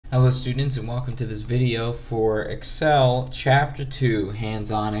Hello students, and welcome to this video for Excel Chapter 2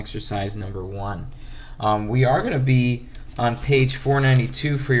 hands-on exercise number 1. We are going to be on page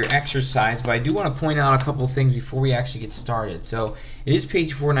 492 for your exercise, but I do want to point out a couple of things before we actually get started. So it is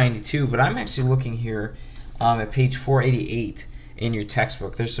page 492, but I'm actually looking here at page 488 in your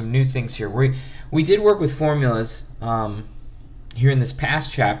textbook. There's some new things here. We did work with formulas here in this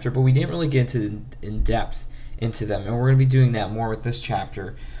past chapter, but we didn't really get into in depth into them, and we're going to be doing that more with this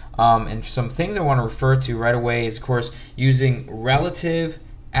chapter. And some things I want to refer to right away is, of course, using relative,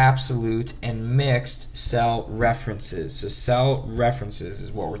 absolute, and mixed cell references. So cell references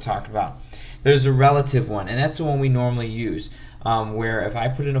is what we're talking about. There's a relative one, and that's the one we normally use, where if I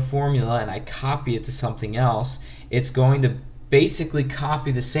put in a formula and I copy it to something else, it's going to basically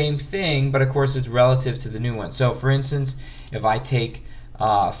copy the same thing, but of course it's relative to the new one. So for instance, if I take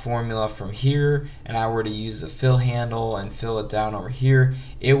formula from here and I were to use the fill handle and fill it down over here,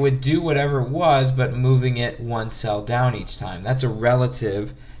 it would do whatever it was but moving it one cell down each time. That's a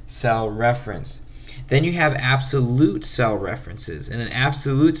relative cell reference. Then you have absolute cell references, and an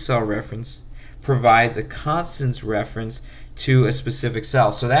absolute cell reference provides a constants reference to a specific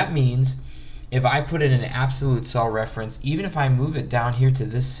cell. So that means if I put in an absolute cell reference, even if I move it down here to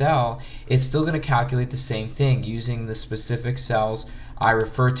this cell, it's still going to calculate the same thing using the specific cells I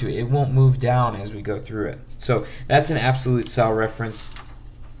refer to. It won't move down as we go through it. So that's an absolute cell reference.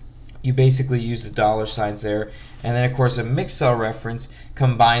 You basically use the dollar signs there. And then of course a mixed cell reference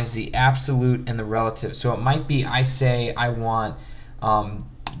combines the absolute and the relative. So it might be I say I want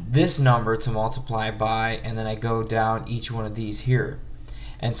this number to multiply by, and then I go down each one of these here.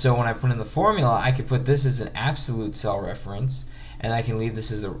 And so when I put in the formula, I could put this as an absolute cell reference, and I can leave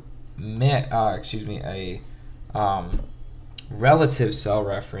this as a relative cell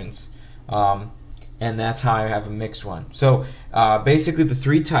reference, and that's how I have a mixed one. So basically the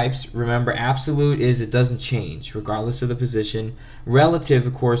three types, remember, absolute is it doesn't change regardless of the position. Relative,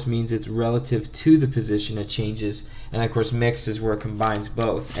 of course, means it's relative to the position, it changes, and of course mixed is where it combines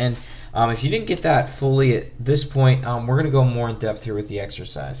both. And if you didn't get that fully at this point, we're going to go more in depth here with the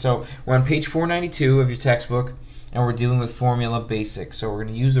exercise. So we're on page 492 of your textbook, and we're dealing with formula basics. So we're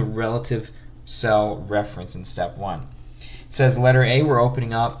going to use a relative cell reference in step 1. It says letter A, we're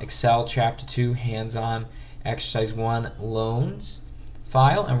opening up Excel Chapter 2 hands-on exercise 1 loans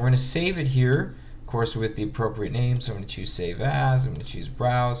file, and we're going to save it here, of course, with the appropriate name. So I'm going to choose save as, I'm going to choose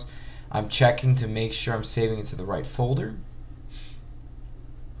browse. I'm checking to make sure I'm saving it to the right folder.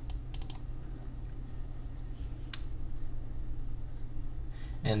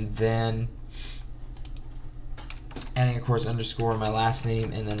 And then adding, of course, underscore my last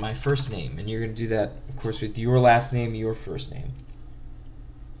name and then my first name. And you're going to do that, of course, with your last name, your first name.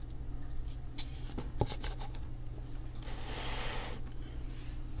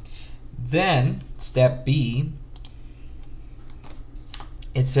 Then, step B,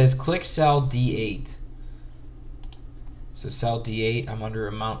 it says click cell D8. So cell D8, I'm under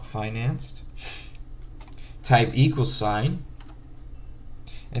amount financed. Type equals sign.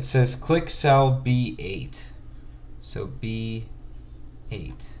 It says click cell B8. So B8,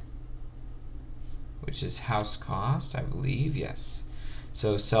 which is house cost, I believe, yes.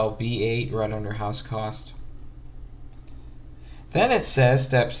 So cell B8 right under house cost. Then it says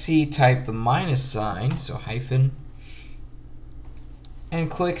step C, type the minus sign, so hyphen, and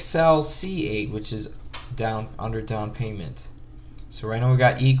click cell C8, which is under down payment. So right now we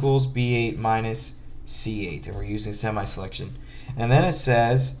got equals B8 minus C8, and we're using semi-selection. And then it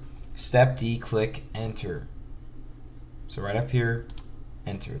says step D, click enter. So right up here,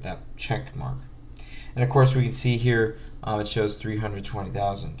 enter that check mark. And of course we can see here it shows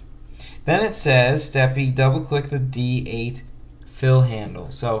 320,000. Then it says step E, double click the D8 fill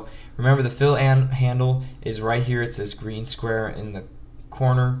handle. So remember the fill handle is right here. It's this green square in the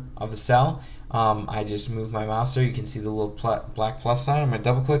corner of the cell. I just moved my mouse there. You can see the little black plus sign. I'm going to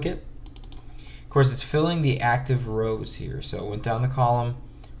double click it. Of course it's filling the active rows here. So it went down the column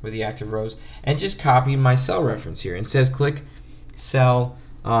with the active rows and just copied my cell reference here. It says click cell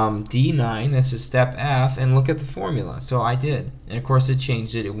D9, this is step F, and look at the formula. So I did, and of course it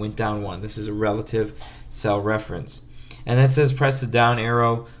changed it, it went down one. This is a relative cell reference. And that says press the down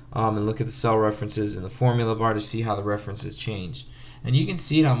arrow and look at the cell references in the formula bar to see how the references changed. And you can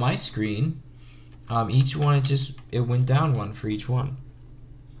see it on my screen. Each one, it went down one for each one.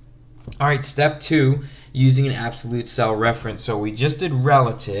 Alright, step 2, using an absolute cell reference. So we just did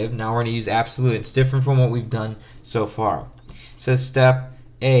relative, now we're going to use absolute. It's different from what we've done so far. It says step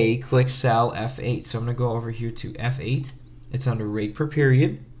A, click cell F8. So I'm going to go over here to F8. It's under rate per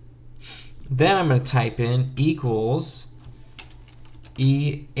period. Then I'm going to type in equals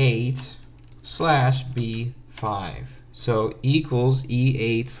E8 slash B5. So equals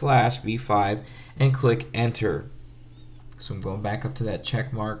E8 slash B5 and click enter. So I'm going back up to that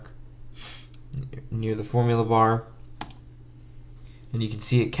check mark near the formula bar. And you can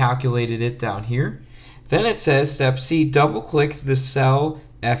see it calculated it down here. Then it says step C, double click the cell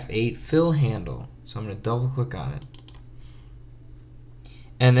F8 fill handle. So I'm going to double click on it.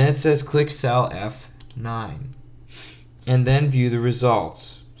 And then it says click cell F9. And then view the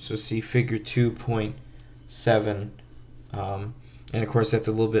results. So see figure 2.7. And of course that's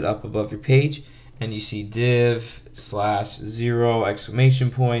a little bit up above your page. And you see div /0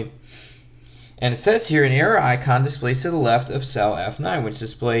 exclamation point. And it says here an error icon displays to the left of cell F9, which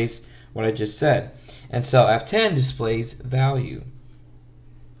displays what I just said. And cell F10 displays value.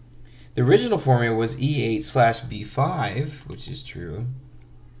 The original formula was E8 slash B5, which is true,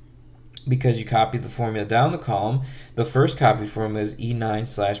 because you copied the formula down the column. The first copied formula is E9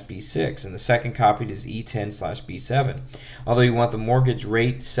 slash B6, and the second copied is E10 slash B7. Although you want the mortgage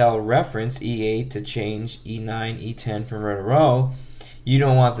rate cell reference, E8, to change E9, E10 from row to row, you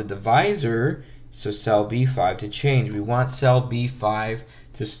don't want the divisor, so cell B5, to change. We want cell B5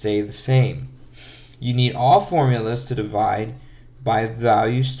 to stay the same. You need all formulas to divide by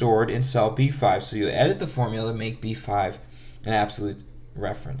value stored in cell B5. So you edit the formula to make B5 an absolute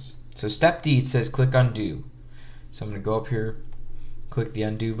reference. So step D, it says click undo. So I'm going to go up here, click the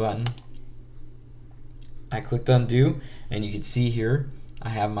undo button. I clicked undo, and you can see here I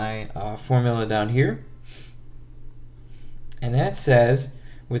have my formula down here. And then it says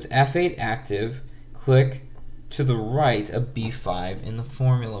with F8 active, click to the right of B5 in the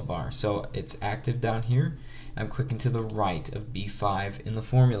formula bar. So it's active down here. I'm clicking to the right of B5 in the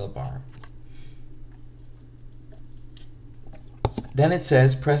formula bar. Then it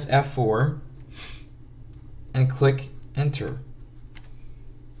says press F4 and click enter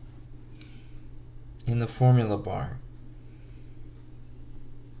in the formula bar.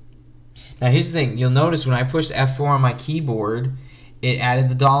 Now here's the thing, you'll notice when I pushed F4 on my keyboard, it added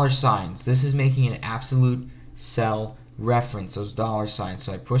the dollar signs. This is making an absolute cell reference, those dollar signs.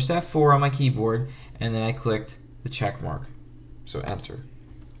 So I pushed F4 on my keyboard and then I clicked the check mark. So enter.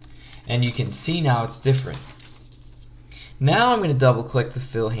 And you can see now it's different. Now I'm going to double click the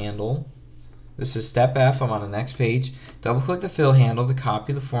fill handle. This is step F, I'm on the next page. Double click the fill handle to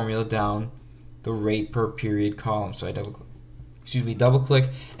copy the formula down the rate per period column. So I double click,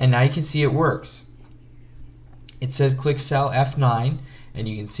 and now you can see it works. It says click cell F9, and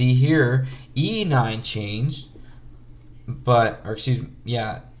you can see here E9 changed,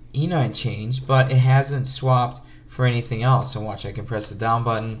 E9 changed, but it hasn't swapped for anything else. So watch, I can press the down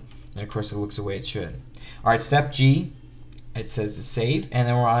button, and of course it looks the way it should. All right, step G, it says to save, and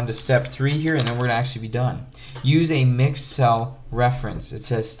then we're on to step 3 here, and then we're gonna actually be done. Use a mixed cell reference. It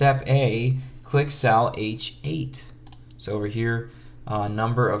says step A, click cell H8. So over here,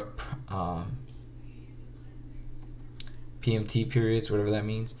 number of PMT periods, whatever that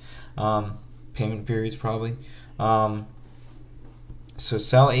means, payment periods probably. So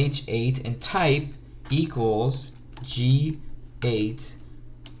cell H8 and type equals G8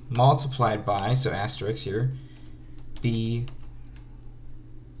 multiplied by, so asterisk here, B5.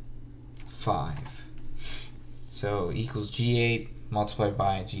 So equals G8 multiplied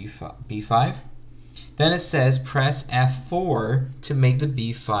by B5. Then it says press F4 to make the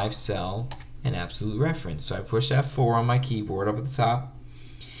B5 cell an absolute reference. So I push F4 on my keyboard up at the top,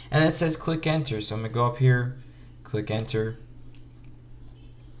 and it says click enter. So I'm going to go up here, click enter,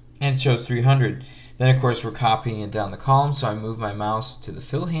 and it shows 300. Then of course we're copying it down the column, so I move my mouse to the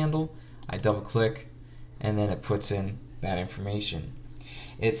fill handle, I double click, and then it puts in that information.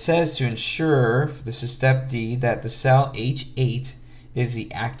 It says to ensure, this is step D, that the cell H8 is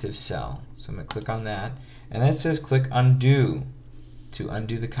the active cell. So I'm going to click on that, and then it says click undo to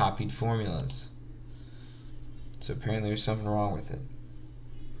undo the copied formulas. So apparently there's something wrong with it.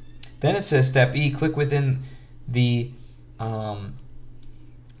 Then it says step E, click within the B5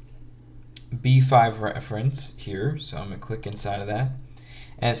 reference here. So I'm going to click inside of that,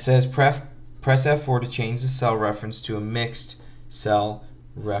 and it says press F4 to change the cell reference to a mixed cell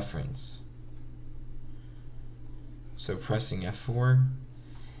reference. So pressing F4,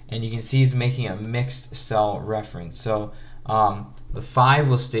 and you can see it's making a mixed cell reference. So the 5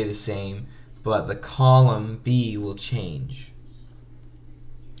 will stay the same, but the column B will change.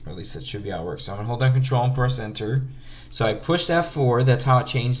 Or at least that should be how it works. So I'm going to hold down Control and press Enter. So I pushed F4, that's how it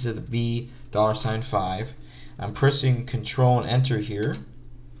changes to the B $5. I'm pressing Control and Enter here.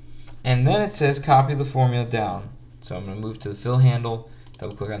 And then it says copy the formula down. So I'm going to move to the fill handle,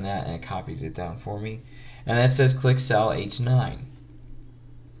 double click on that, and it copies it down for me. And then it says click cell H9.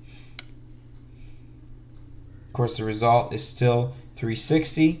 Of course, the result is still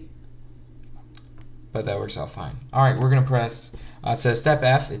 360, but that works out fine. All right, we're going to press, it says step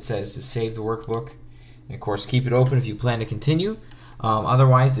F, it says to save the workbook. And of course, keep it open if you plan to continue.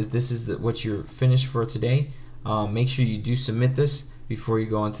 Otherwise, if this is what you're finished for today, make sure you do submit this before you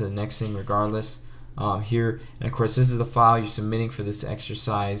go on to the next thing regardless. Here, and of course, this is the file you're submitting for this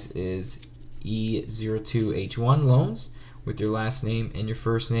exercise is E2H1 loans with your last name and your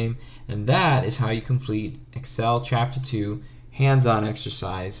first name, and that is how you complete Excel Chapter 2 hands-on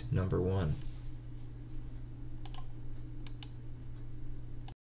exercise number 1.